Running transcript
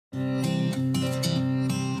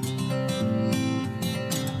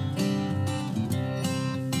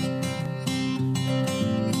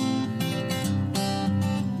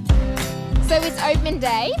So it's open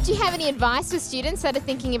day. Do you have any advice for students that are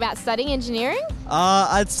thinking about studying engineering?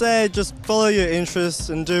 I'd say just follow your interests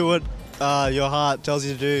and do what your heart tells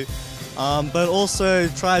you to do. But also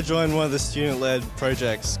try to join one of the student-led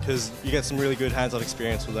projects because you get some really good hands-on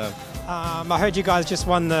experience with them. I heard you guys just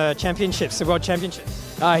won the championships, the World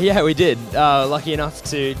Championships. Yeah, we did. Lucky enough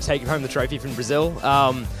to take home the trophy from Brazil.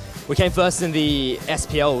 We came first in the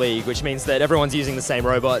SPL League, which means that everyone's using the same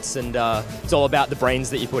robots and it's all about the brains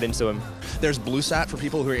that you put into them. There's BLUEsat for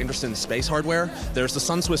people who are interested in space hardware. There's the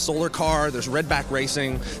Sunswift solar car. There's Redback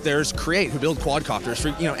Racing. There's Create, who build quadcopters. For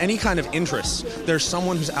any kind of interest, there's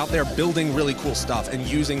someone who's out there building really cool stuff and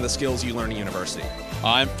using the skills you learn at university.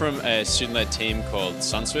 I'm from a student-led team called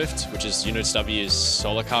Sunswift, which is UNSW's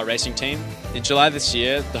solar car racing team. In July this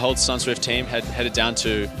year, the whole Sunswift team had headed down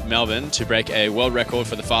to Melbourne to break a world record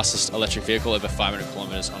for the fastest electric vehicle over 500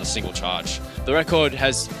 kilometres on a single charge. The record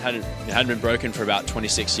hadn't been broken for about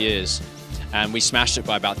 26 years, and we smashed it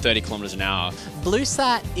by about 30 kilometres an hour.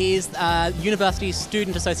 BLUEsat is a university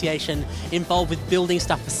student association involved with building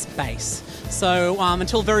stuff for space. So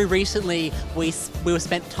until very recently, we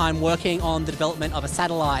spent time working on the development of a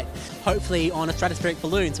satellite, hopefully on a stratospheric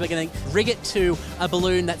balloon. So we're going to rig it to a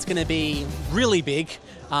balloon that's going to be really big.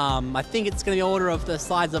 I think it's going to be the order of the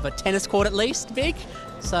size of a tennis court at least big.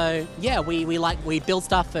 So yeah, we build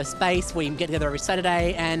stuff for space, we get together every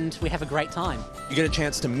Saturday and we have a great time. You get a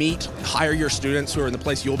chance to meet, hire your students who are in the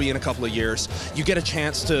place you'll be in a couple of years. You get a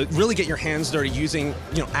chance to really get your hands dirty using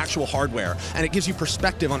actual hardware, and it gives you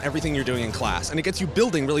perspective on everything you're doing in class, and it gets you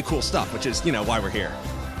building really cool stuff, which is why we're here.